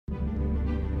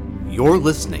You're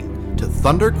listening to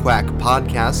Thunder Quack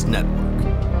Podcast Network.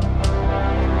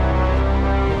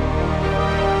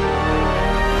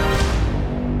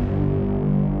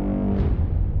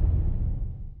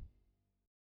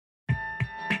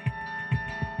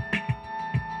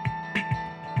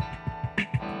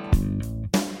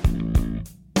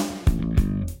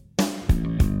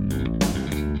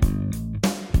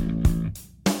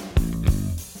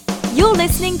 You're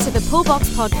listening to the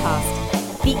Pullbox Podcast,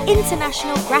 the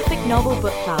international graphic novel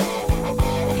book club.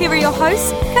 Here are your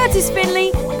hosts, Kurtis Finley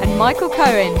and Michael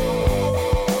Cohen.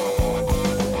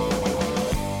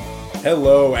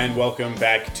 Hello and welcome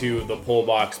back to the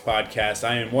Pullbox Podcast.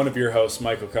 I am one of your hosts,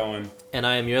 Michael Cohen. And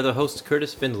I am your other host,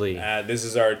 Kurtis Finley. This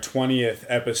is our 20th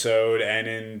episode, and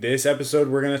in this episode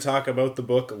we're going to talk about the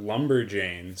book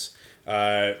Lumberjanes.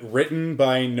 Written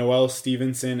by Noelle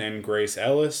Stevenson and Grace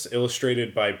Ellis,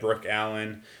 illustrated by Brooke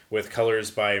Allen, with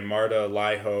colors by Marta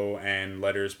Laiho and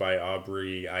letters by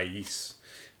Aubrey Ais.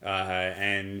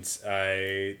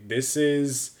 This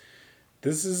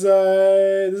is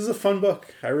a fun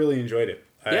book. I really enjoyed it.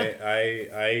 Yeah.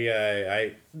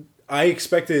 I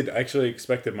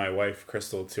expected my wife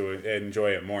Crystal to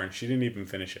enjoy it more, and she didn't even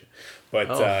finish it.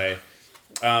 But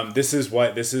this is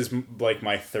like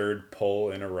my third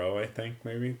pull in a row. I think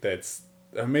maybe that's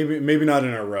maybe not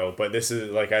in a row, but this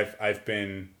is like I've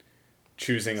been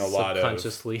choosing a lot of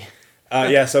subconsciously.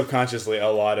 Subconsciously a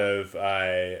lot of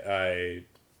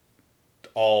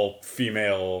all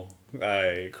female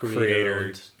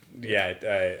creators,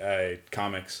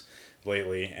 comics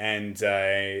lately, and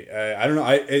I don't know.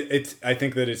 I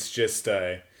think that it's just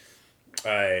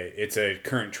it's a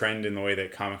current trend in the way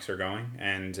that comics are going,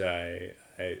 and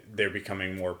they're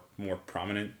becoming more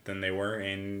prominent than they were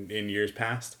in years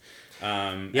past,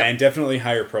 and definitely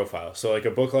higher profile. So like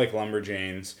a book like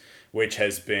Lumberjanes, which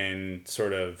has been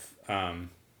sort of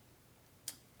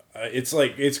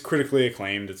it's critically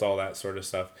acclaimed, it's all that sort of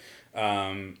stuff.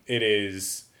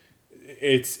 It's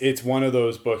one of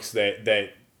those books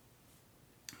that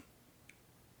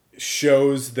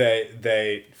shows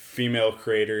that female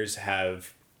creators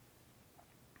have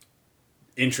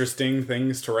interesting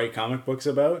things to write comic books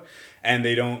about, and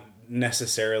they don't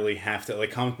necessarily have to,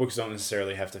 like, comic books don't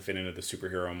necessarily have to fit into the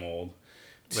superhero mold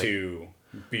to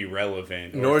be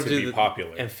relevant or to be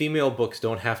popular. And female books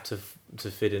don't have to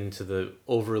fit into the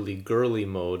overly girly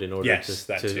mode in order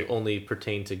to only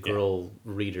pertain to girl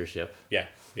readership. Yeah,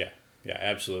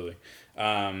 absolutely.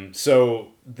 So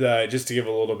just to give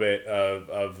a little bit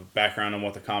of background on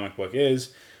what the comic book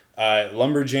is,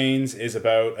 Lumberjanes is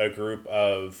about a group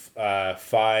of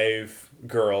 5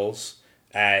 girls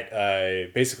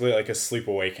at basically like a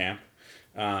sleepaway camp.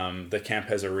 The camp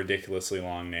has a ridiculously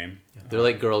long name. They're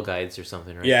like Girl Guides or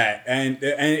something, right? Yeah, and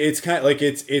it's kind of like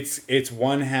it's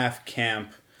one half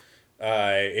camp.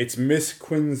 It's Miss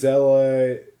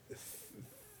Quinzella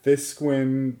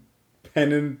Thisquin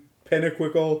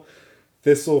Pennequickle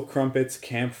Thistle Crumpets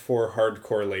Camp for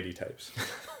Hardcore Lady Types.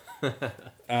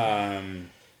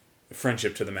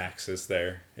 Friendship to the max is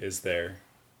their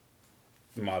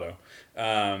motto.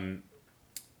 And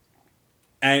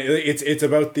it's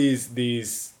about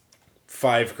these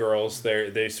 5 girls.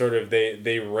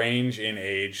 They range in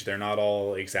age. They're not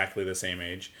all exactly the same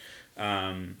age.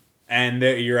 And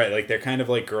you're right, like they're kind of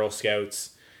like Girl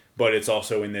Scouts, but it's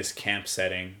also in this camp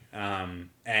setting.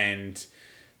 And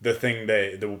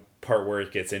the part where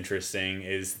it gets interesting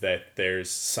is that there's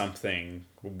something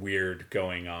weird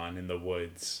going on in the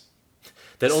woods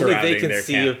that only they can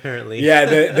see camp. Apparently. Yeah,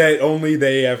 that only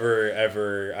they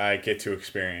ever get to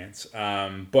experience.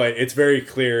 But it's very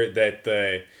clear that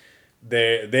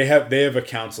they have a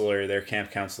counselor, their camp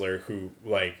counselor, who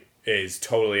like is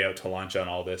totally out to lunch on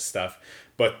all this stuff.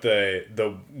 But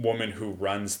the woman who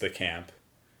runs the camp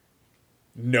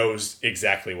knows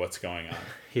exactly what's going on.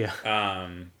 Yeah.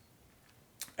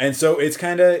 And so it's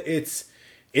kind of it's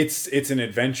an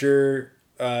adventure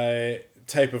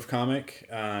type of comic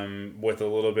with a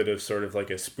little bit of sort of like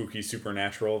a spooky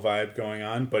supernatural vibe going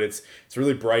on, but it's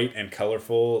really bright and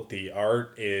colorful. The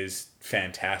art is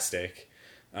fantastic.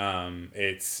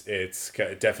 It's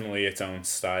got definitely its own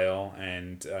style,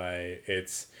 and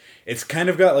it's kind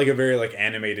of got like a very like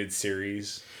animated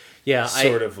series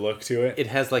sort of look to it. It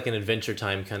has like an Adventure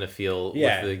Time kind of feel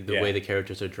with the way the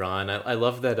characters are drawn. I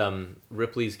love that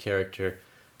Ripley's character,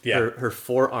 her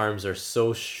forearms are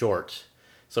so short.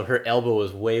 So her elbow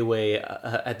is way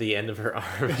at the end of her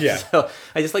arm. Yeah. So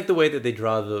I just like the way that they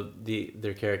draw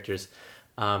their characters.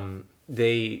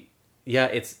 It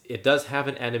does have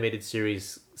an animated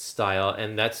series style,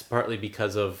 and that's partly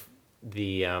because of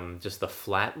the just the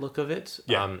flat look of it.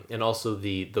 Yeah. And also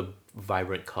the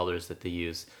vibrant colors that they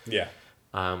use. Yeah.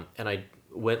 And I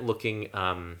went looking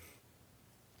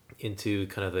into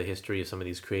kind of the history of some of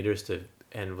these creators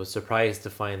and was surprised to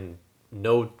find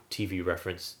no TV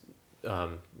reference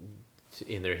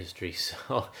in their history.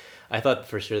 So I thought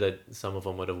for sure that some of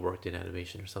them would have worked in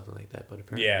animation or something like that, but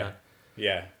apparently not.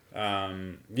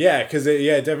 Because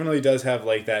it definitely does have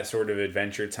like that sort of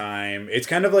Adventure Time. It's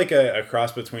kind of like a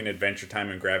cross between Adventure Time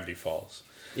and Gravity Falls.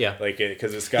 Yeah, like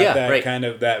because it's got that kind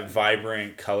of that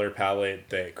vibrant color palette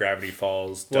that Gravity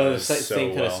Falls does. Well, the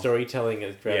same kind of storytelling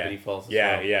as Gravity Falls.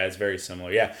 Yeah, it's very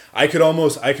similar. Yeah, I could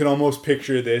almost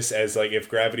picture this as like if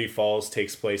Gravity Falls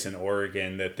takes place in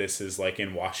Oregon, that this is like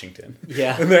in Washington.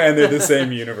 Yeah, and they're the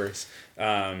same universe.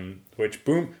 Which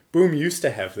Boom used to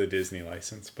have the Disney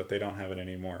license, but they don't have it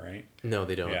anymore, right? No,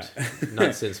 they don't. Yeah.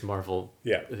 Not since Marvel.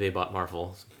 Yeah, they bought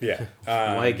Marvel. Yeah,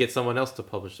 why get someone else to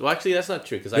publish? Well, actually, that's not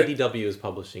true because IDW is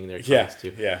publishing their comics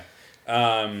too. Yeah,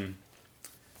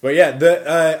 but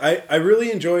yeah, I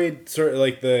really enjoyed sort of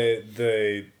like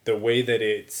the way that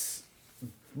it's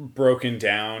broken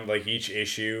down. Like each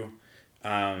issue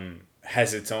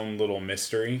has its own little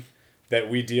mystery that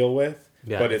we deal with.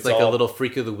 Yeah, but it's like a little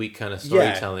freak of the week kind of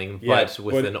storytelling, but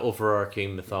with an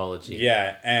overarching mythology.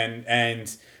 Yeah,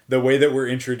 and the way that we're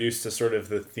introduced to sort of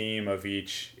the theme of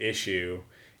each issue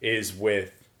is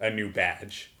with a new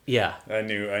badge. Yeah, a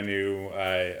new and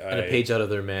a page out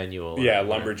of their manual. Yeah,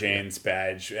 Lumberjanes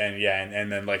badge,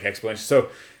 and then like explanation. So,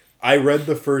 I read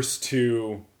the first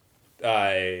two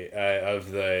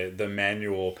of the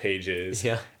manual pages.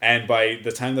 Yeah, and by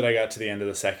the time that I got to the end of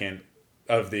the second.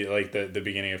 Of the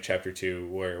beginning of chapter 2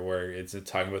 where it's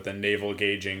talking about the navel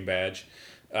gauging badge,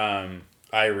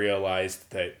 I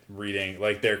realized that reading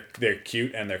like they're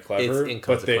cute and they're clever,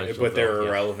 but they're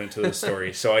irrelevant to the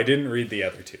story. So I didn't read the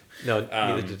other two. No,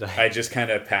 neither did I. I just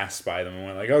kind of passed by them and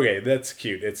went like, okay, that's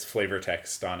cute. It's flavor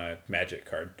text on a magic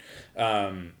card.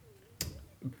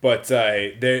 But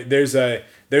there's a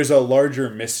larger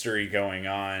mystery going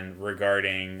on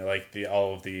regarding like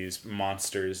all of these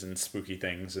monsters and spooky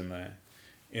things in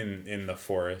the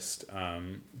forest.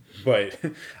 But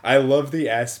I love the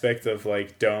aspect of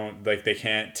like they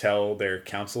can't tell their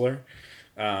counselor,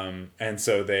 and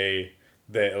so they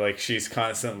like she's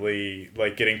constantly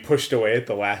like getting pushed away at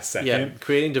the last second. Yeah,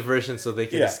 creating diversion so they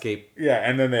can escape. Yeah,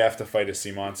 and then they have to fight a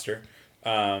sea monster.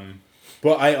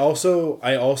 But I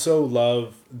also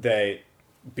love that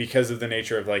because of the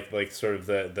nature of like sort of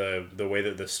the way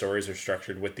that the stories are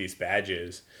structured with these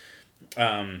badges.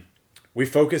 We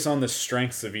focus on the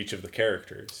strengths of each of the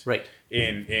characters, right?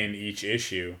 In each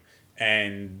issue,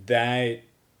 and that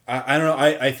I don't know.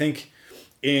 I think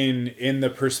in the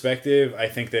perspective, I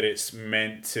think that it's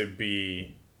meant to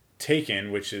be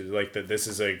taken, which is like that. This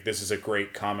is a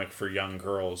great comic for young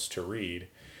girls to read.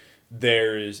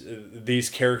 These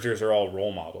characters are all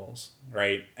role models,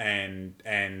 right? And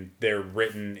they're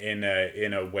written in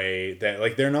a way that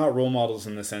like they're not role models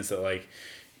in the sense that like.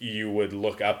 You would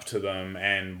look up to them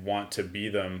and want to be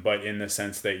them, but in the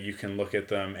sense that you can look at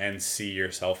them and see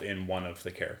yourself in one of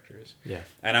the characters. Yeah.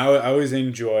 And I always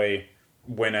enjoy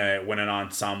when an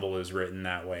ensemble is written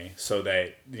that way, so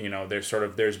that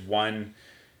there's one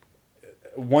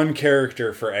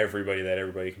character for everybody that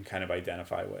everybody can kind of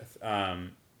identify with.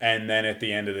 And then at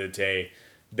the end of the day,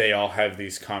 they all have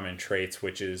these common traits,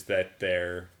 which is that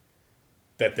they're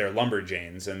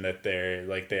Lumberjanes and that they're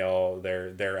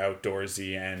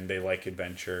outdoorsy and they like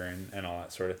adventure and all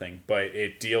that sort of thing. But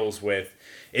it deals with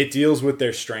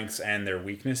their strengths and their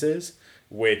weaknesses,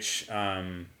 which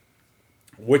I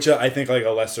think like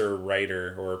a lesser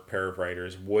writer or a pair of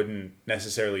writers wouldn't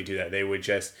necessarily do that. They would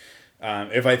just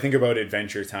if I think about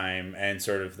Adventure Time and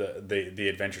sort of the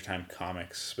Adventure Time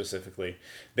comics specifically,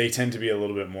 they tend to be a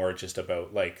little bit more just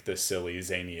about like the silly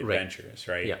zany adventures,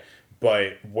 right? Yeah.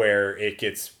 But where it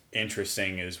gets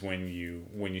interesting is when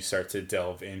you start to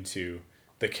delve into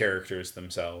the characters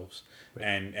themselves, right.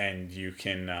 and you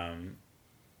can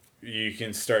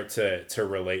start to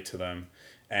relate to them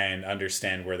and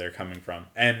understand where they're coming from.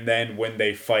 And then when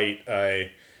they fight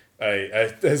a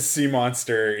sea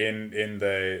monster in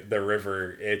the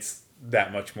river, it's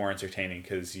that much more entertaining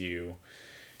because you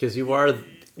are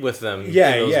with them.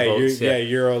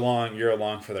 You're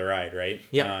along for the ride, right?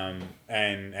 Yeah.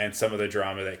 And some of the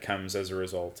drama that comes as a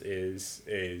result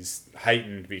is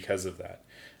heightened because of that.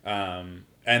 And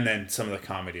then some of the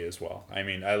comedy as well. I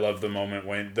mean, I love the moment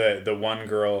when the one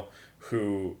girl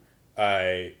who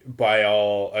by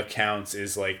all accounts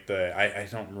is like I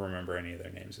don't remember any of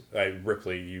their names.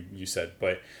 Ripley you said,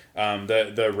 but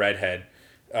the redhead.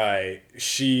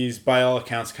 She's by all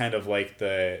accounts kind of like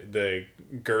the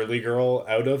girly girl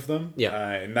out of them.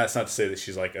 Yeah. And that's not to say that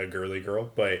she's like a girly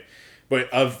girl, but but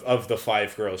of the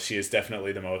 5 girls, she is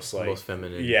definitely the most like most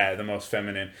feminine. Yeah, the most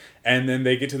feminine. And then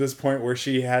they get to this point where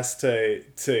she has to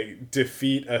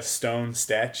defeat a stone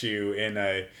statue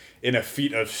in a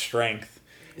feat of strength,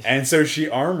 and so she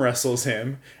arm wrestles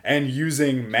him, and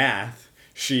using math,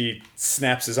 she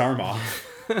snaps his arm off.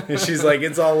 And she's like,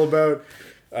 it's all about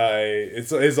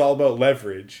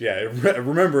leverage. Yeah,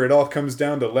 remember, it all comes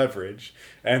down to leverage.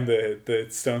 And the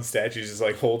stone statue is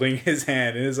like holding his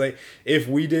hand, and it's like, if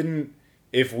we didn't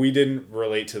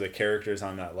relate to the characters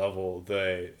on that level,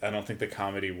 I don't think the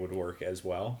comedy would work as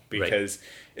well, because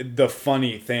the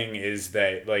funny thing is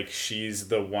that like she's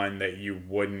the one that you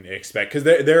wouldn't expect, because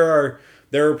there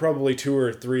are probably 2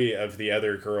 or 3 of the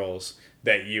other girls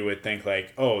that you would think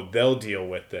like, oh, they'll deal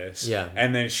with this. Yeah.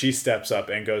 And then she steps up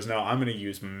and goes, no, I'm going to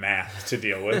use math to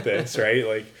deal with this, right?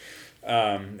 Like,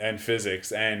 and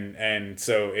physics. And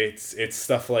so it's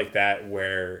stuff like that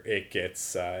where it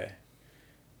gets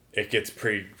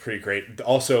pretty great.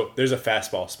 Also, there's a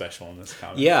fastball special in this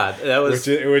comic. Yeah, that was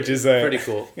which is pretty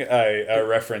cool. A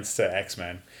reference to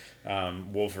X-Men.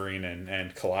 Wolverine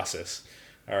and Colossus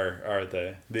are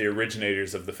the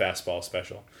originators of the fastball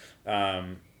special.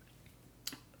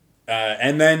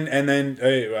 And then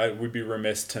I would be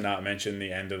remiss to not mention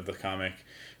the end of the comic,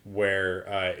 where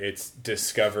it's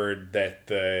discovered that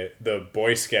the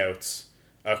Boy Scouts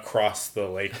across the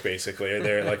lake, basically,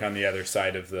 they're like on the other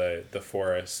side of the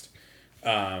forest.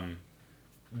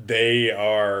 They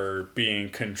are being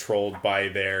controlled by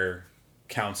their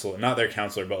counselor, not their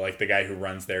counselor, but like the guy who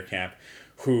runs their camp,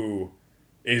 who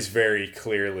is very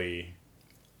clearly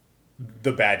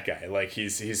the bad guy. Like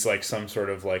he's like some sort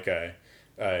of like a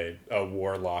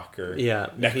warlock or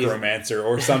necromancer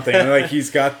or something. And like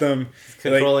he's got them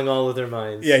controlling all of their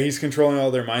minds. Yeah, he's controlling all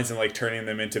their minds and like turning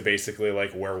them into basically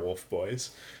like werewolf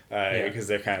boys. Because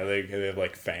they're kind of they have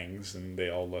like fangs and they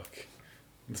all look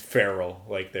feral,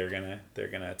 like they're gonna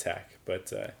attack.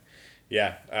 But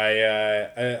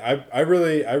I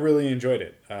really enjoyed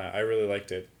it. I really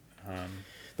liked it.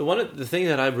 The thing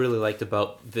that I really liked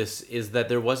about this is that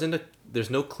there's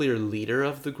no clear leader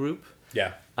of the group.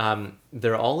 Yeah.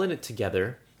 They're all in it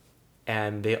together,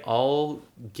 and they all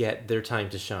get their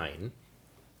time to shine,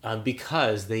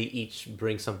 because they each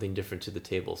bring something different to the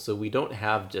table. So we don't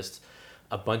have just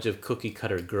a bunch of cookie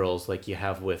cutter girls like you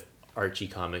have with Archie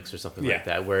comics or something like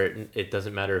that, where it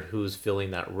doesn't matter who's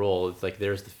filling that role. It's like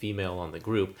there's the female on the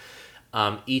group.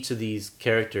 Each of these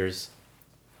characters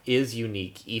is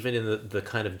unique, even in the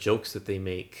kind of jokes that they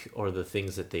make or the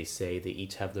things that they say. They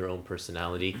each have their own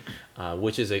personality,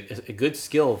 which is a good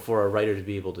skill for a writer to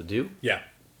be able to do. Yeah.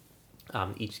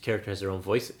 Each character has their own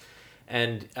voice,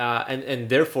 and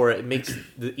therefore it makes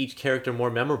each character more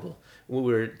memorable.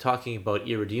 We were talking about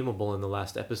Irredeemable in the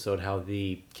last episode, how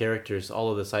the characters, all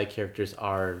of the side characters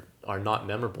are not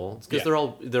memorable. It's because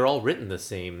they're all written the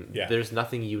same. Yeah. There's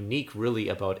nothing unique really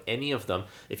about any of them.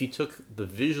 If you took the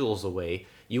visuals away,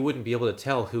 you wouldn't be able to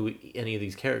tell who any of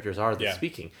these characters are that's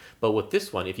speaking. But with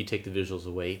this one, if you take the visuals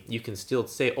away, you can still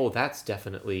say, oh, that's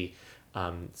definitely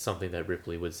something that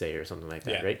Ripley would say or something like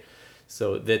that, right?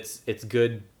 So it's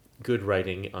good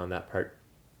writing on that part.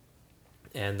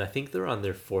 And I think they're on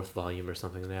their 4th volume or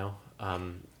something now.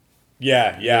 I'm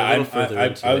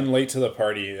late to the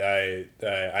party.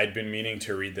 I'd been meaning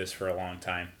to read this for a long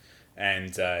time,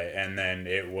 and then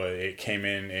it came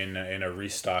in a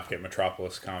restock at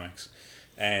Metropolis Comics,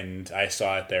 and I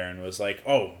saw it there and was like,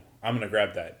 oh, I'm gonna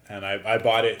grab that, and I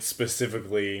bought it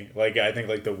specifically, like I think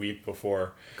like the week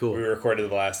before we recorded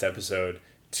the last episode,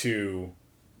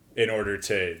 in order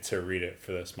to read it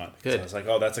for this month. Good. So I was like,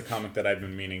 oh, that's a comic that I've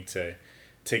been meaning to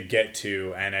get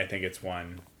to, and I think it's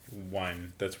one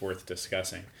that's worth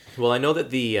discussing. Well, I know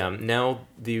that now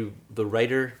the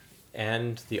writer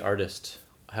and the artist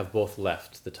have both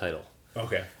left the title.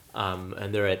 Okay.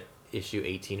 And they're at issue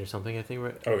 18 or something, I think,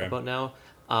 right about now.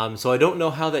 So I don't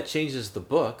know how that changes the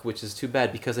book, which is too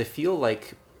bad, because I feel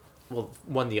like, well,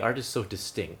 one, the art is so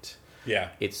distinct. Yeah.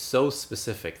 It's so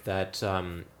specific that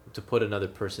to put another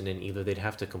person in, either they'd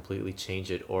have to completely change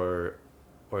it, or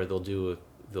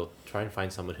they'll try and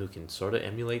find someone who can sort of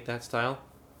emulate that style.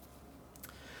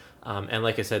 And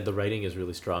like I said, the writing is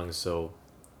really strong, so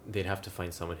they'd have to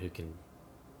find someone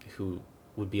who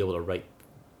would be able to write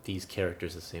these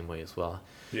characters the same way as well.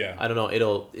 Yeah. I don't know.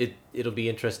 It'll be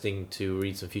interesting to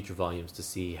read some future volumes to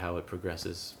see how it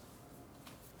progresses.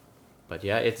 But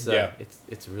yeah, it's a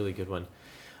really good one.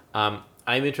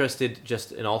 I'm interested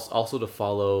just in also to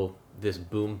follow this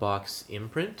Boombox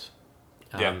imprint.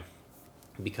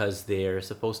 Because they're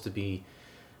supposed to be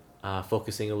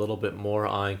focusing a little bit more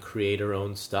on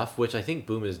creator-owned stuff, which I think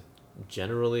Boom is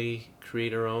generally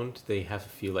creator-owned. They have a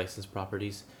few licensed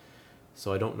properties.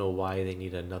 So I don't know why they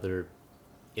need another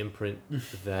imprint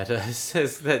that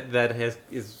says that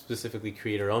is specifically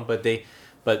creator owned. But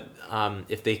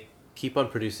if they keep on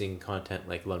producing content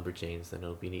like Lumberjanes, then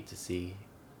it'll be neat to see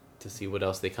what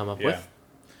else they come up with.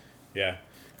 Yeah.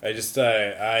 I just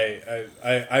I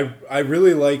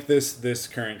really like this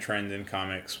current trend in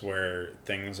comics where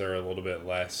things are a little bit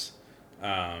less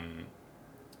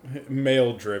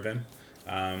male driven.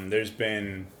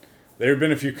 There have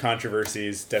been a few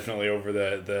controversies definitely over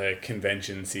the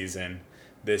convention season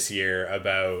this year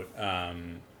about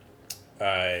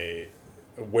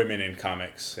women in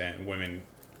comics and women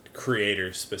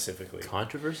creators specifically.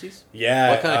 Controversies? Yeah.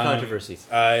 What kind of controversies?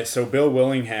 So Bill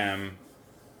Willingham,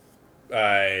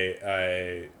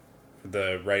 the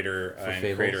writer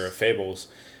and creator of Fables,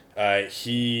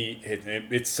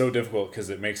 it's so difficult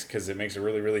because it makes it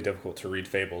really, really difficult to read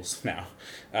Fables now.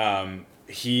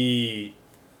 He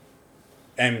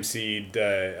emceed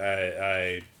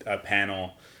a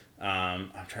panel.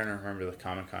 I'm trying to remember the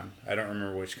Comic-Con. I don't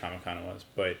remember which Comic-Con it was,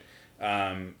 but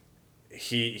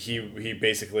he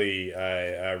basically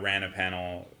ran a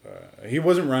panel. He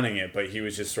wasn't running it, but he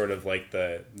was just sort of like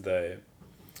the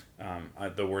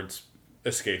words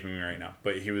escaping me right now.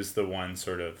 But he was the one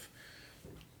sort of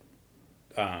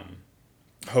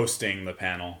hosting the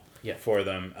panel for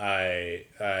them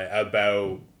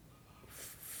about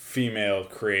female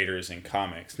creators in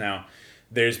comics. Now,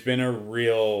 there's been a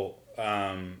real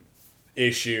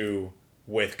issue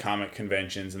with comic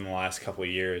conventions in the last couple of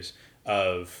years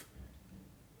of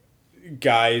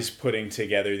guys putting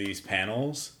together these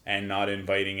panels and not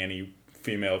inviting any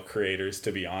female creators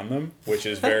to be on them, which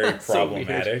is very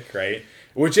problematic, right?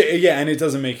 Which, and it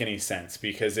doesn't make any sense,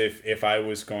 because if I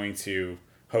was going to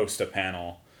host a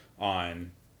panel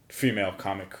on female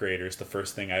comic creators, the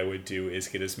first thing I would do is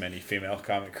get as many female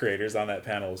comic creators on that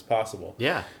panel as possible.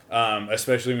 Yeah.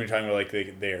 Especially when you're talking about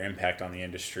like their impact on the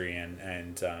industry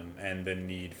and the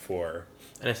need for.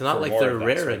 And it's not like they're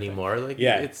rare anymore. Like,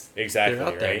 it's exactly they're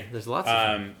out there. Right. There's lots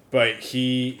of them. But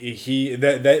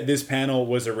this panel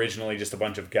was originally just a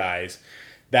bunch of guys.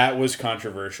 That was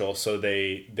controversial, so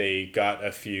they got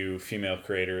a few female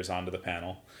creators onto the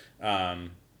panel.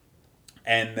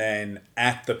 And then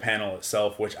at the panel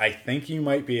itself, which I think you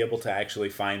might be able to actually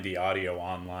find the audio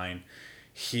online,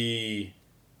 he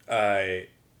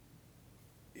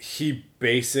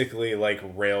basically like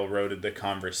railroaded the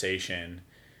conversation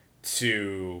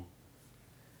to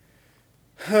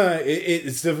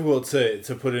it's difficult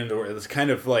to put it into words. It's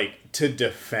kind of like to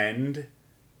defend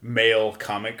male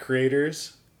comic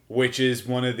creators, which is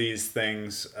one of these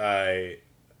things that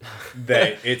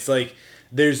it's like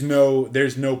there's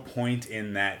no point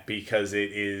in that, because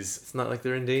it's not like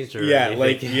they're in danger.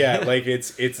 Like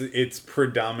it's a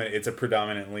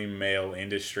predominantly male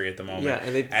industry at the moment.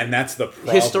 And that's the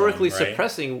problem, historically right?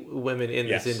 Suppressing women in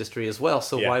this industry as well.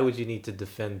 So why would you need to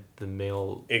defend the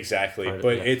male? Exactly,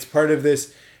 but it's part of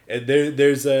this.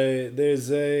 It's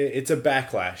a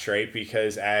backlash, right?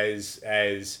 Because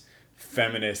as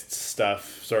feminist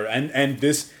stuff sort of, and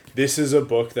this is a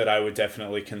book that I would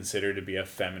definitely consider to be a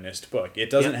feminist book. It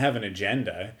doesn't have an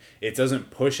agenda. It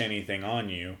doesn't push anything on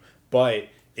you, but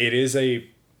it is a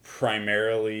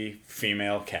primarily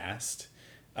female cast.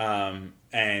 And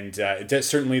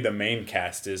certainly the main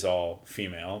cast is all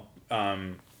female.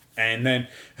 And then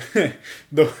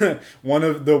the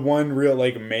one real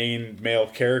like main male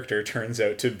character turns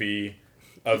out to be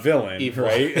a villain, evil.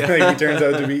 Right? Like, he turns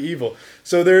out to be evil.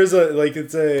 So there's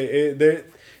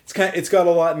it's got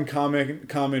a lot in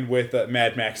common with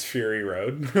Mad Max Fury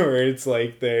Road, where it's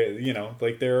like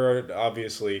there are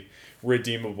obviously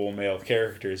redeemable male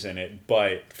characters in it,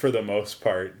 but for the most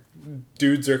part,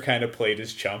 dudes are kind of played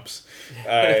as chumps.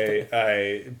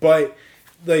 But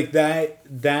like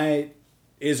that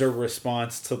is a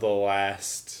response to the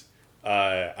last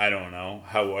I don't know,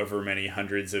 however many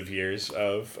hundreds of years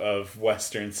of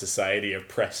Western society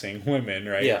oppressing women,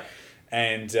 right? Yeah.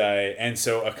 And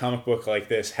so a comic book like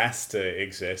this has to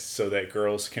exist so that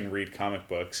girls can read comic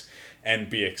books and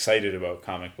be excited about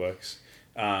comic books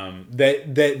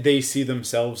that they see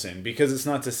themselves in. Because it's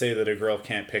not to say that a girl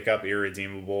can't pick up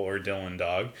Irredeemable or Dylan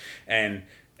Dog and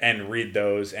read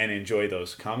those and enjoy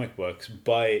those comic books,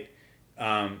 but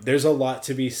there's a lot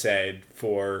to be said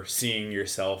for seeing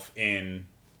yourself in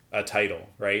a title,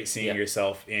 right? Seeing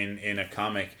yourself in a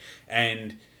comic.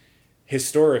 And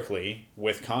historically,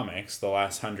 with comics, the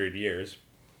last 100 years,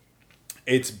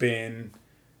 it's been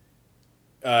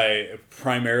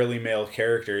primarily male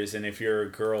characters, and if you're a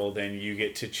girl, then you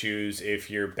get to choose if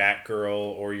you're Batgirl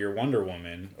or you're Wonder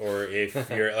Woman, or if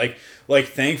you're like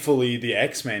thankfully the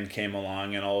X-Men came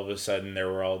along and all of a sudden there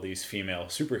were all these female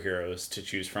superheroes to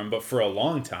choose from, but for a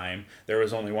long time there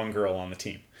was only one girl on the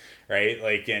team, right?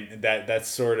 Like, and that's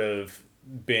sort of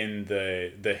been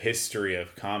the history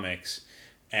of comics,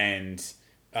 and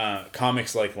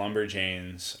comics like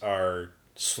Lumberjanes are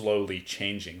slowly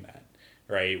changing that.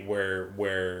 Right,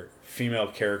 where female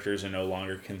characters are no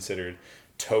longer considered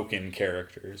token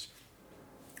characters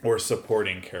or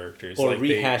supporting characters, or like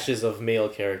rehashes of male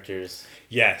characters.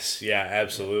 Yes, yeah,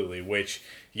 absolutely. Which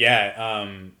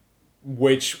I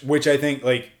think,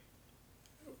 like,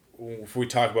 if we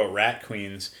talk about Rat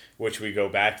Queens, which we go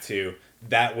back to,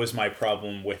 that was my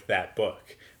problem with that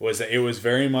book. Was that it was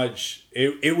very much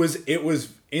it was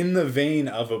in the vein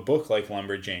of a book like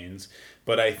Lumberjanes.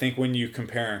 But I think when you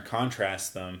compare and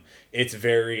contrast them, it's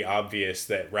very obvious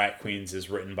that Rat Queens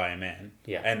is written by a man.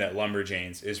 Yeah. And that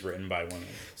Lumberjanes is written by women.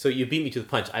 So you beat me to the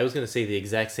punch. I was going to say the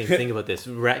exact same thing about this.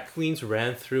 Rat Queens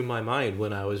ran through my mind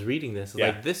when I was reading this. Yeah.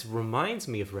 Like, this reminds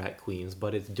me of Rat Queens,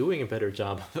 but it's doing a better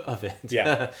job of it.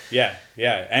 Yeah.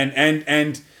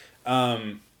 And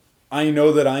I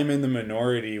know that I'm in the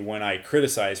minority when I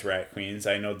criticize Rat Queens.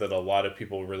 I know that a lot of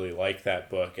people really like that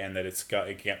book, and that it's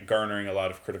garnering a lot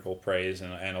of critical praise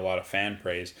and a lot of fan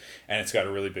praise, and it's got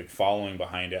a really big following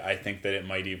behind it. I think that it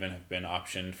might even have been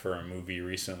optioned for a movie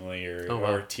recently, or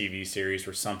a TV series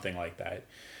or something like that.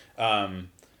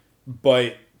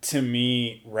 But to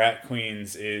me, Rat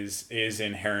Queens is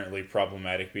inherently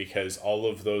problematic because all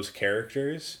of those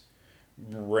characters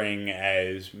ring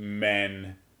as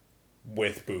men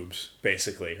with boobs,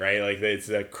 basically, right? Like, it's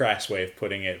a crass way of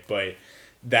putting it, but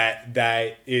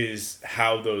that is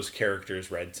how those characters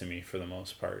read to me for the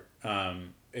most part.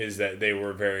 Is that they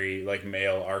were very like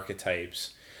male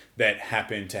archetypes that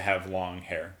happened to have long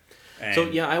hair. And so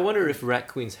yeah, I wonder if Rat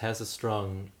Queens has a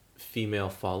strong female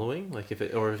following, like if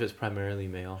it's primarily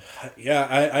male.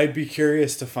 Yeah, I'd be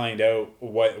curious to find out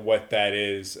what that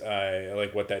is,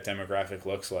 like what that demographic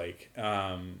looks like.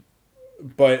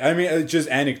 But I mean, just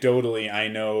anecdotally, I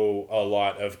know a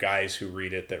lot of guys who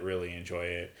read it that really enjoy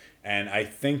it, and I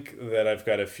think that I've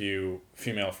got a few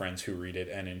female friends who read it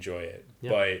and enjoy it. Yeah.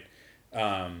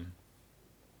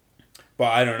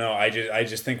 But I don't know. I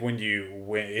just think when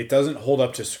it doesn't hold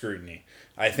up to scrutiny.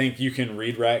 I think you can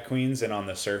read Rat Queens and on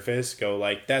the surface go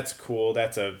like, that's cool.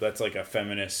 That's like a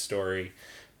feminist story.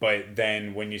 But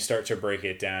then when you start to break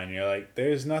it down, you're like,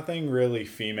 there's nothing really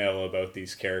female about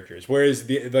these characters. Whereas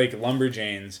like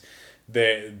Lumberjanes,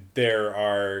 there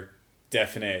are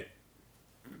definite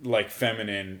like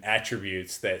feminine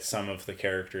attributes that some of the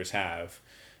characters have.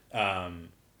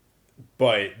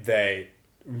 But they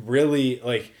really,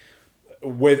 like,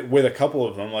 with a couple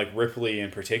of them, like Ripley in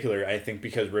particular, I think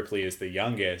because Ripley is the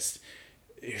youngest,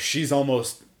 she's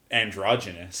almost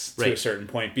androgynous to a certain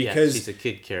point, because she's a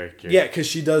kid character. Yeah, because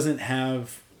she doesn't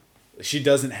have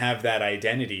that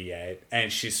identity yet,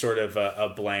 and she's sort of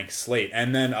a blank slate.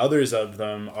 And then others of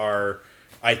them are,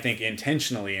 I think,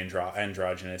 intentionally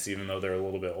androgynous, even though they're a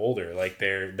little bit older. Like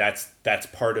that's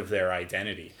part of their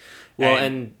identity. Well,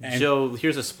 and Joe,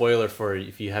 here's a spoiler for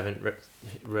if you haven't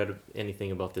read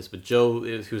anything about this, but Joe,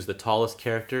 who's the tallest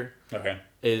character. Okay.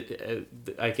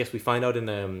 I guess we find out in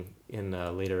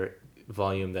a later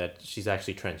volume that she's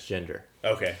actually transgender.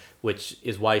 Okay. Which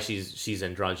is why she's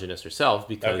androgynous herself,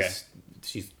 because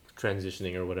she's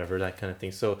transitioning or whatever, that kind of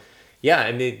thing. So yeah,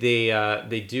 and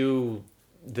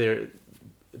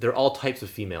they're all types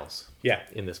of females. Yeah.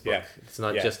 In this book. Yeah. It's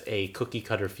not just a cookie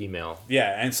cutter female.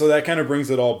 Yeah, and so that kind of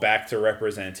brings it all back to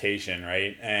representation,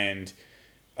 right? And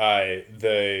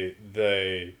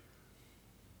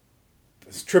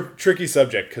it's tricky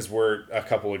subject because we're a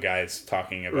couple of guys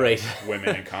talking about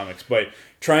women in comics, but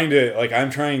I'm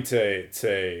trying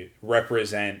to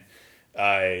represent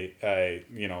my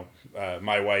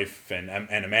wife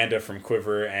and Amanda from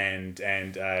Quiver and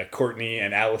Courtney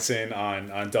and Allison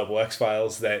on Double X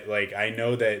Files, that like I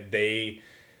know that they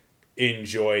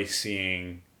enjoy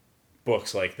seeing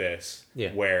books like this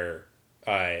where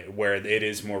it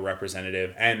is more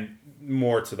representative and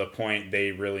more to the point.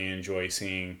 They really enjoy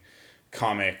seeing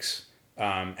comics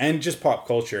and just pop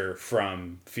culture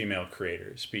from female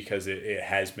creators, because it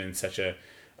has been such a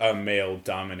male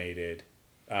dominated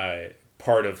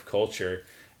part of culture.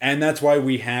 And that's why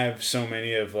we have so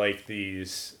many of like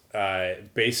these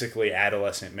basically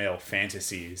adolescent male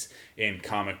fantasies in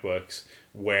comic books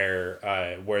where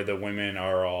the women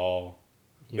are all,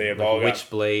 they have like all got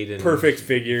Witchblade and perfect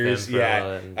figures,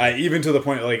 even to the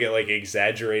point like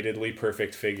exaggeratedly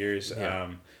perfect figures.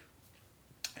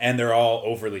 and they're all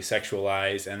overly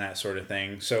sexualized and that sort of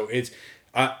thing. So it's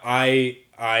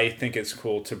I think it's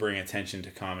cool to bring attention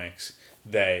to comics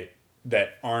that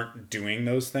aren't doing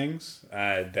those things,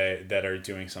 that are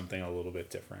doing something a little bit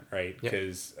different, right?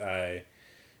 Because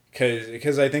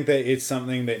because I think that it's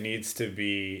something that needs to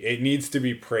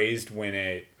be praised when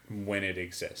it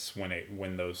exists,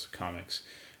 when those comics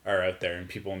are out there, and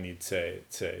people need to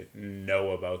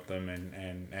know about them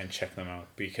and check them out,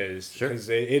 because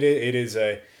it is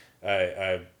a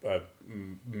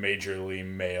majorly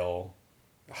male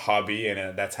hobby,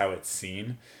 and that's how it's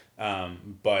seen.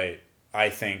 But I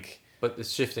think, but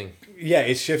it's shifting. Yeah,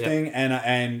 it's shifting,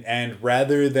 and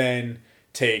rather than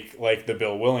take like the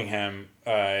Bill Willingham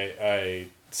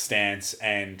stance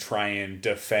and try and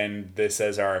defend this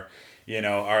as our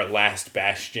last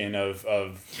bastion of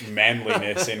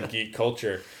manliness in geek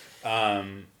culture,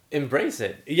 embrace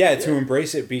it. To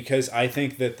embrace it, because I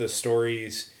think that the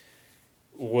stories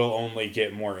will only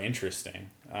get more interesting.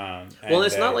 Well,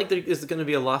 it's not like there's going to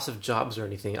be a loss of jobs or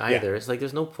anything either. It's like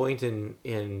there's no point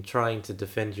in trying to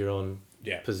defend your own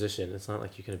position. It's not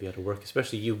like you're going to be able to work,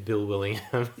 especially you, Bill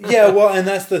Willingham. And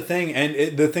that's the thing.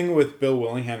 And the thing with Bill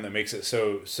Willingham that makes it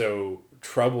so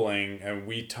troubling, and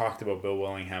we talked about Bill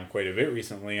Willingham quite a bit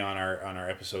recently on our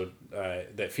episode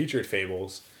that featured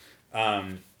Fables.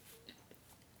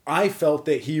 I felt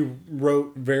that he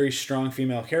wrote very strong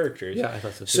female characters. Yeah, I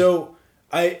thought so too. So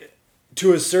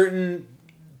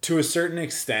to a certain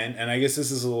extent, and I guess this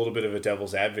is a little bit of a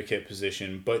devil's advocate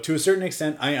position, but to a certain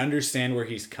extent, I understand where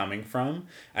he's coming from.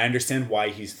 I understand why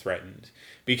he's threatened,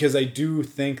 because I do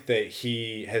think that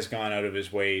he has gone out of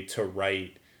his way to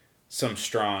write some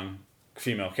strong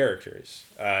female characters.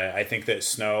 I think that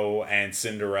Snow and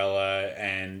Cinderella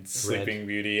and Sleeping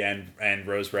Beauty and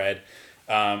Rose Red,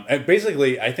 and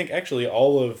basically, I think actually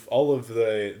all of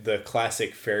the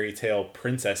classic fairy tale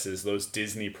princesses, those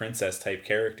Disney princess type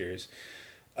characters,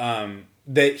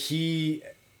 that he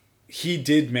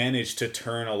did manage to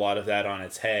turn a lot of that on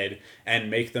its head and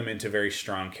make them into very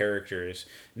strong characters,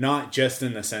 not just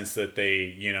in the sense that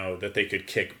they could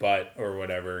kick butt or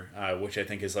whatever, which I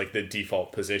think is like the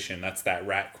default position. That's that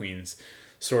Rat Queens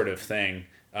sort of thing.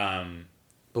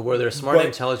 But where they're smart and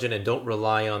intelligent and don't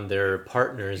rely on their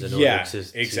partners in order to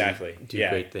do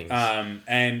great things.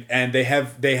 And they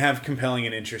have compelling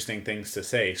and interesting things to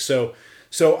say. So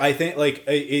I think like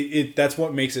it that's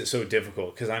what makes it so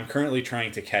difficult, because I'm currently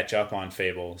trying to catch up on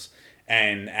Fables,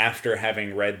 and after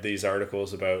having read these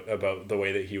articles about the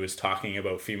way that he was talking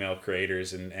about female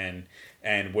creators and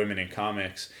women in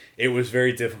comics, it was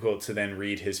very difficult to then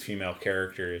read his female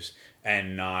characters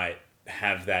and not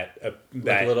have that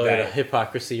little bit of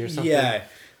hypocrisy or something. Yeah,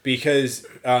 because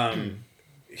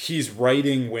he's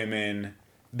writing women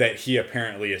that he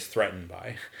apparently is threatened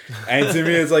by. And to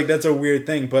me, it's like, that's a weird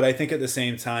thing. But I think at the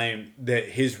same time that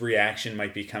his reaction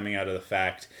might be coming out of the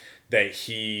fact that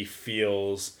he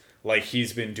feels like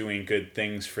he's been doing good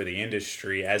things for the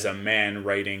industry as a man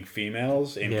writing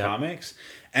females in comics.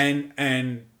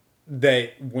 And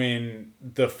that when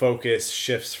the focus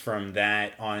shifts from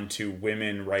that onto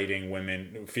women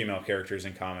writing female characters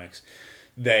in comics,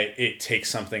 that it takes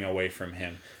something away from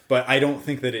him. But I don't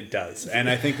think that it does, and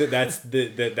I think that's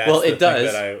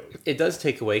it does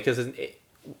take away, because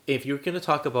if you're going to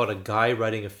talk about a guy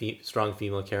writing a strong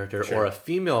female character or a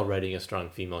female writing a strong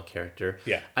female character,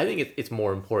 I think it's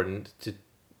more important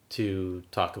to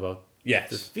talk about the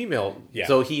female. Yeah.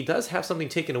 So he does have something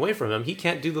taken away from him. He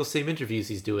can't do those same interviews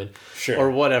he's doing,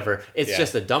 or whatever. It's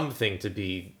just a dumb thing to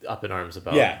be up in arms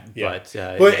about.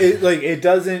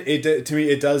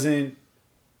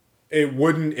 It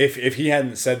wouldn't, if he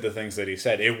hadn't said the things that he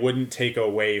said, it wouldn't take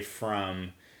away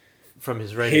from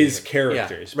his writing, his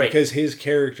characters, because his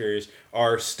characters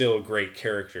are still great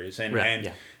characters,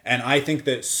 and I think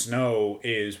that Snow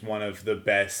is one of the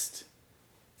best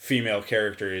female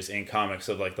characters in comics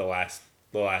of like the last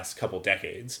couple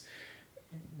decades,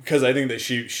 because I think that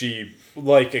she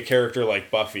like a character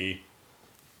like Buffy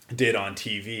did on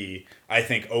TV, I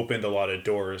think opened a lot of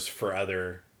doors for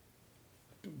other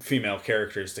female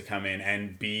characters to come in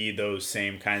and be those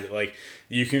same kinds of, like,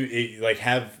 you can like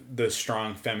have the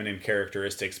strong feminine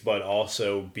characteristics but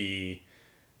also be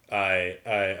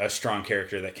a strong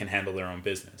character that can handle their own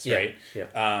business, right?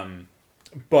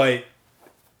 But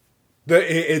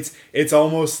it's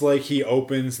almost like he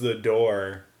opens the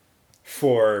door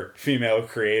for female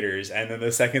creators, and then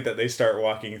the second that they start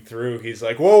walking through, he's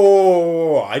like,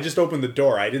 whoa, I just opened the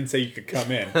door, I didn't say you could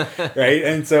come in. Right?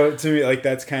 And so to me, like,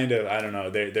 that's kind of, I don't know,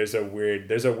 there's a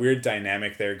weird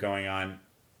dynamic there going on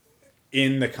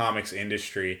in the comics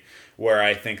industry, where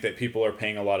I think that people are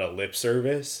paying a lot of lip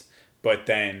service, but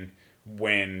then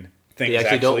when things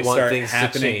actually start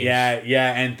happening.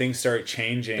 Yeah, and things start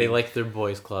changing. They like their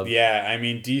boys club. Yeah, I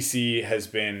mean DC has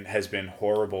been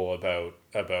horrible about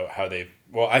how they've.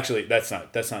 Well, actually, that's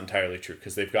not entirely true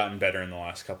because they've gotten better in the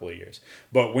last couple of years.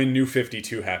 But when New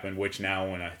 52 happened, which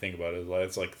now when I think about it,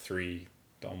 it's like 4 years.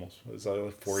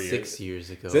 6 years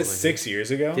ago. Is that 6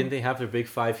 years ago? Didn't they have their big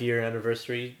 5-year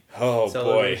anniversary?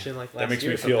 Celebration like last that makes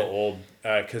year me feel old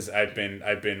because I've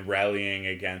been rallying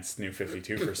against New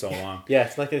 52 for so long. Yeah,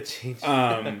 it's like a change.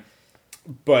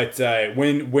 But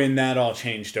when that all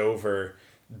changed over,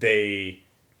 they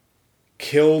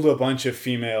killed a bunch of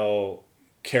female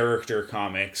character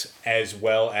comics as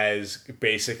well as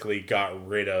basically got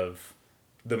rid of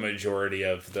the majority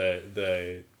of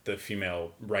the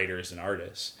female writers and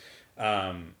artists.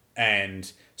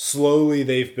 And slowly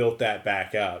they've built that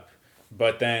back up.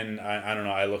 But then, I don't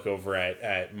know, I look over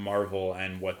at Marvel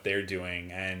and what they're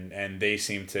doing, and they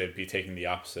seem to be taking the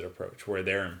opposite approach, where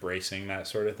they're embracing that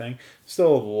sort of thing.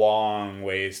 Still a long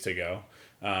ways to go.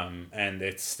 And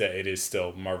it is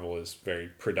still, Marvel is very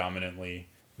predominantly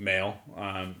male.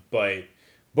 But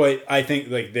I think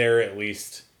like they're at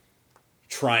least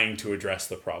trying to address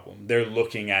the problem. They're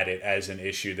looking at it as an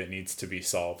issue that needs to be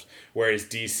solved. Whereas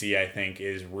DC, I think,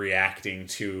 is reacting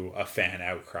to a fan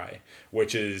outcry,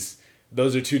 which is,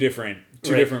 those are two different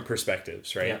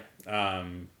perspectives, right? Yeah.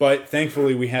 But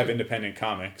thankfully we have independent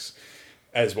comics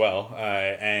as well.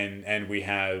 And we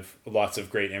have lots of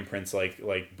great imprints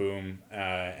like Boom,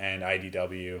 and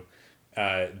IDW,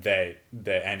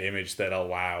 and Image that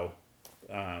allow,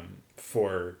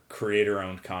 for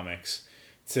creator-owned comics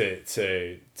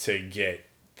to get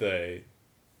the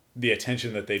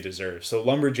attention that they deserve. So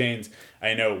Lumberjanes,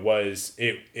 I know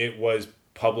it was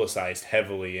publicized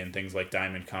heavily in things like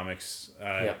Diamond Comics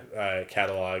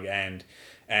catalog and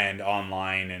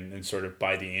online and sort of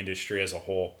by the industry as a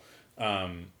whole.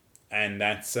 And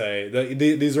that's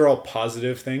these are all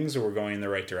positive things, or we're going in the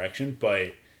right direction,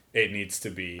 but it needs to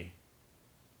be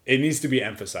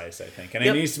emphasized, I think. And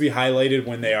it needs to be highlighted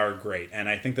when they are great. And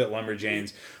I think that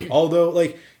Lumberjanes, although,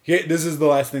 this is the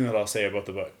last thing that I'll say about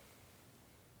the book.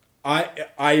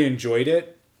 I enjoyed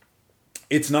it.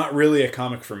 It's not really a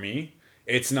comic for me.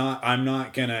 It's not,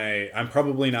 I'm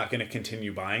probably not gonna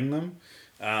continue buying them.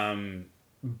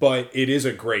 But it is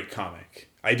a great comic.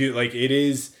 I do, it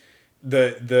is,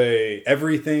 the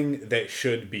everything that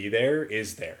should be there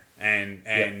is there. And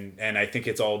I think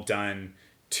it's all done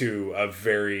to a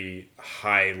very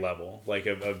high level,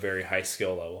 a very high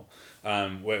skill level.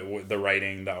 The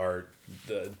writing, the art,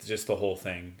 just the whole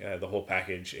thing, the whole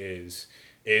package is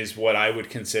what I would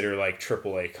consider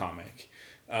AAA comic.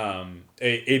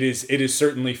 It is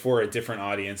certainly for a different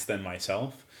audience than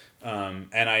myself.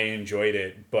 And I enjoyed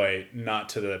it, but not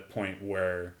to the point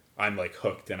where I'm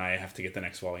hooked and I have to get the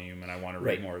next volume and I want to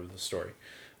read more of the story.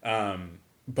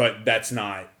 But that's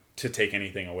not to take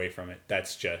anything away from it.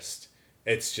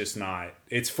 It's just not.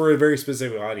 It's for a very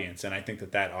specific audience, and I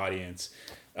think that audience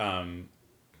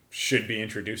should be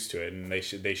introduced to it, and they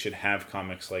should have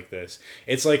comics like this.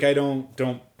 It's I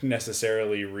don't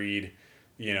necessarily read,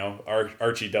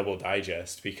 Archie Double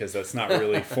Digest, because that's not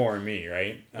really for me,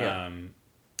 right? Yeah.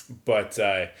 But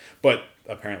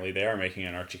apparently they are making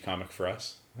an Archie comic for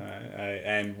us,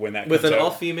 and when that with comes an out,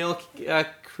 all-female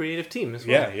creative team as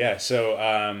well. Yeah. So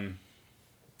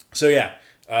yeah.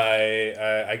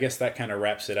 I guess that kind of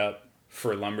wraps it up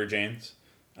for Lumberjanes.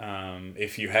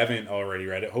 If you haven't already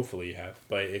read it, hopefully you have.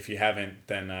 But if you haven't,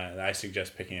 then I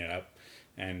suggest picking it up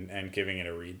and giving it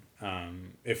a read.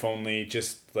 If only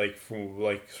just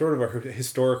from sort of a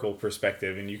historical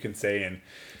perspective, and you can say in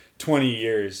 20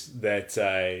 years that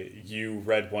you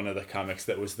read one of the comics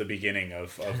that was the beginning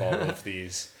of all of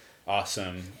these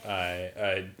awesome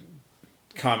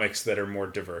comics that are more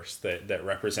diverse, that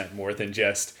represent more than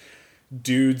just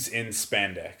dudes in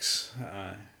spandex.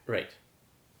 Right.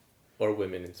 Or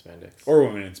women in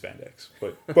spandex.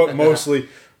 But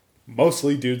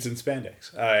mostly dudes in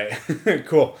spandex.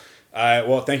 Cool.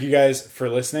 Well, thank you guys for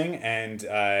listening, and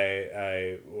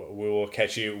we will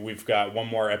catch you. We've got one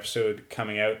more episode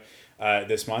coming out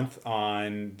this month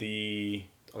on the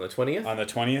 20th? On the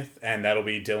 20th, and that'll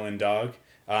be Dylan Dog.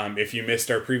 If you missed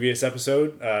our previous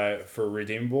episode for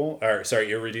Irredeemable,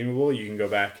 you can go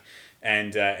back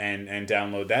and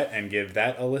download that and give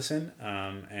that a listen.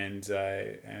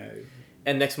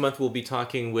 And next month we'll be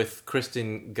talking with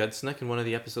Kristen Gudsnuck in one of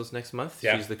the episodes next month.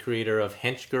 Yeah. She's the creator of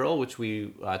Hench Girl, which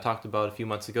we talked about a few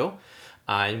months ago.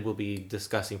 And we'll be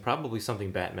discussing probably something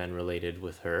Batman related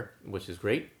with her, which is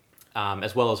great.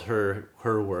 as well as her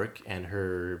work and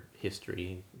her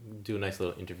history. Do a nice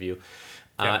little interview.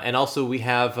 And also we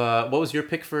have, what was your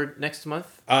pick for next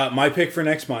month? My pick for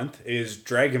next month is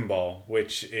Dragon Ball,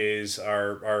 which is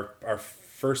our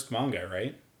first manga,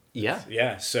 right? Yeah.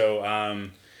 Yeah. So,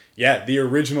 the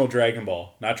original Dragon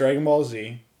Ball, not Dragon Ball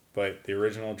Z, but the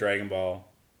original Dragon Ball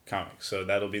comic. So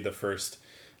that'll be the first.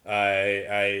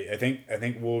 I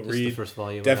think we'll read the first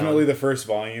volume. Definitely the first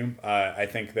volume. I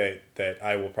think that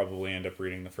I will probably end up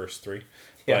reading the first 3.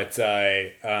 Yeah. But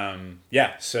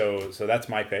so that's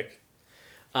my pick.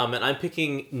 And I'm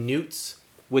picking Newts,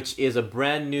 which is a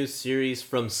brand new series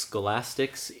from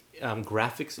Scholastic's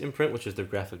graphics imprint, which is their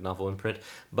graphic novel imprint,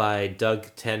 by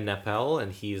Doug Ten-Napel,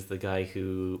 and he's the guy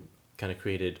who kind of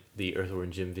created the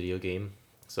Earthworm Jim video game.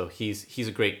 So he's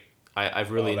a great.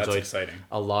 I've really enjoyed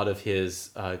a lot of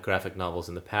his graphic novels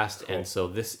in the past, cool. And so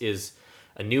this is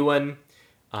a new one,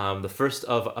 the first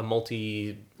of a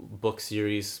multi-book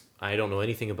series. I don't know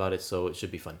anything about it, so it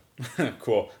should be fun.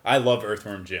 Cool. I love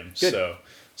Earthworm Jim, so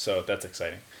that's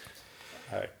exciting.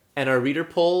 And our reader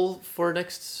poll for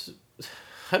next...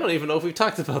 I don't even know if we've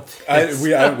talked about this.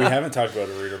 We haven't talked about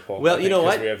a reader poll. Well, you know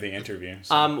what? We have the interview.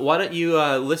 So. Why don't you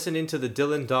listen into the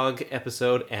Dylan Dog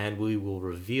episode, and we will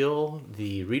reveal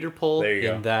the reader poll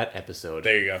in that episode.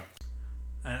 There you go.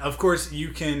 And of course,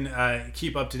 you can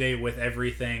keep up to date with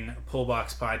everything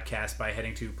Pullbox Podcast by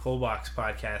heading to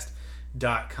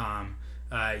pullboxpodcast.com.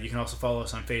 You can also follow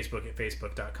us on Facebook at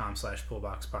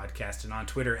facebook.com/pullboxpodcast and on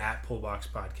Twitter at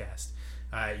pullboxpodcast.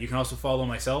 You can also follow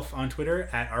myself on Twitter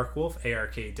at Arkwolf,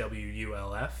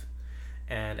 ARKWULF.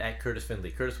 And at Kurtis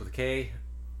Findlay. Kurtis with a K,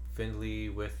 Findlay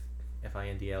with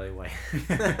Findlay.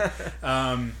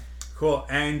 Cool.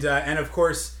 And of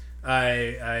course, we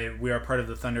are part of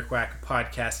the Thunderquack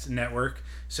Podcast Network.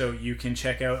 So you can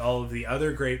check out all of the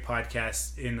other great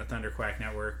podcasts in the Thunderquack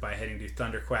Network by heading to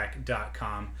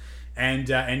thunderquack.com.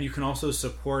 And you can also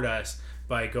support us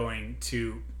by going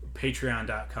to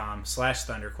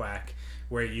patreon.com/thunderquack,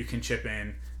 where you can chip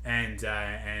in and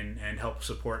help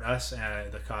support us,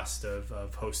 the cost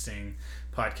of hosting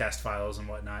podcast files and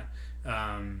whatnot,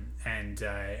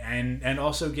 and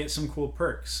also get some cool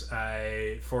perks.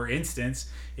 For instance,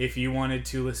 if you wanted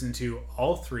to listen to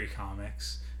all 3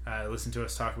 comics, listen to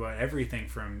us talk about everything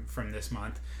from this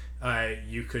month,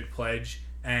 you could pledge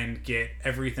and get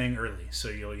everything early. So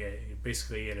you'll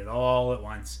basically get it all at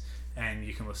once, and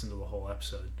you can listen to the whole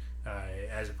episode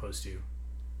as opposed to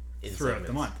throughout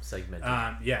the month.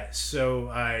 Segmented.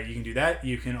 So you can do that.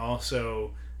 You can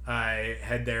also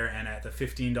head there, and at the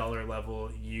 $15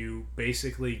 level, you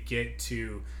basically get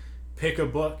to pick a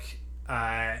book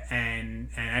and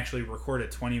actually record a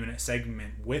 20-minute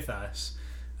segment with us,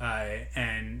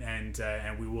 and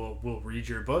we'll read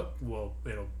your book.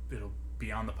 It'll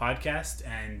be on the podcast,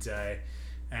 and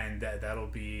that'll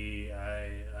be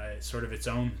sort of its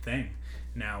own thing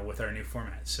now with our new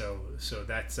format. So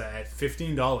that's at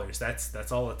 $15.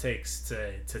 That's all it takes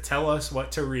to tell us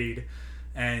what to read,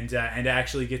 and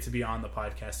actually get to be on the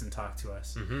podcast and talk to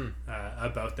us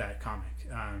about that comic.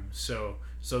 So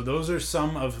those are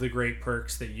some of the great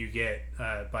perks that you get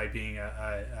by being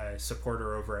a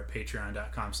supporter over at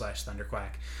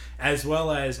patreon.com/thunderquack, as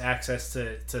well as access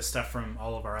to stuff from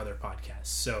all of our other podcasts.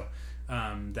 So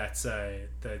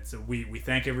we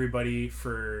thank everybody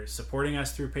for supporting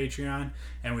us through Patreon,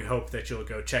 and we hope that you'll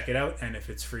go check it out. And if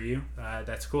it's for you,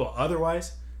 that's cool.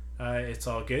 Otherwise, it's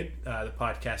all good. The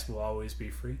podcast will always be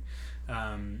free.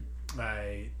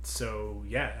 That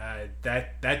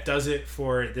does it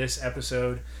for this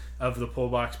episode of the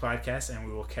Pullbox Podcast, and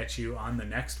we will catch you on the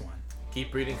next one.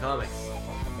 Keep reading comics.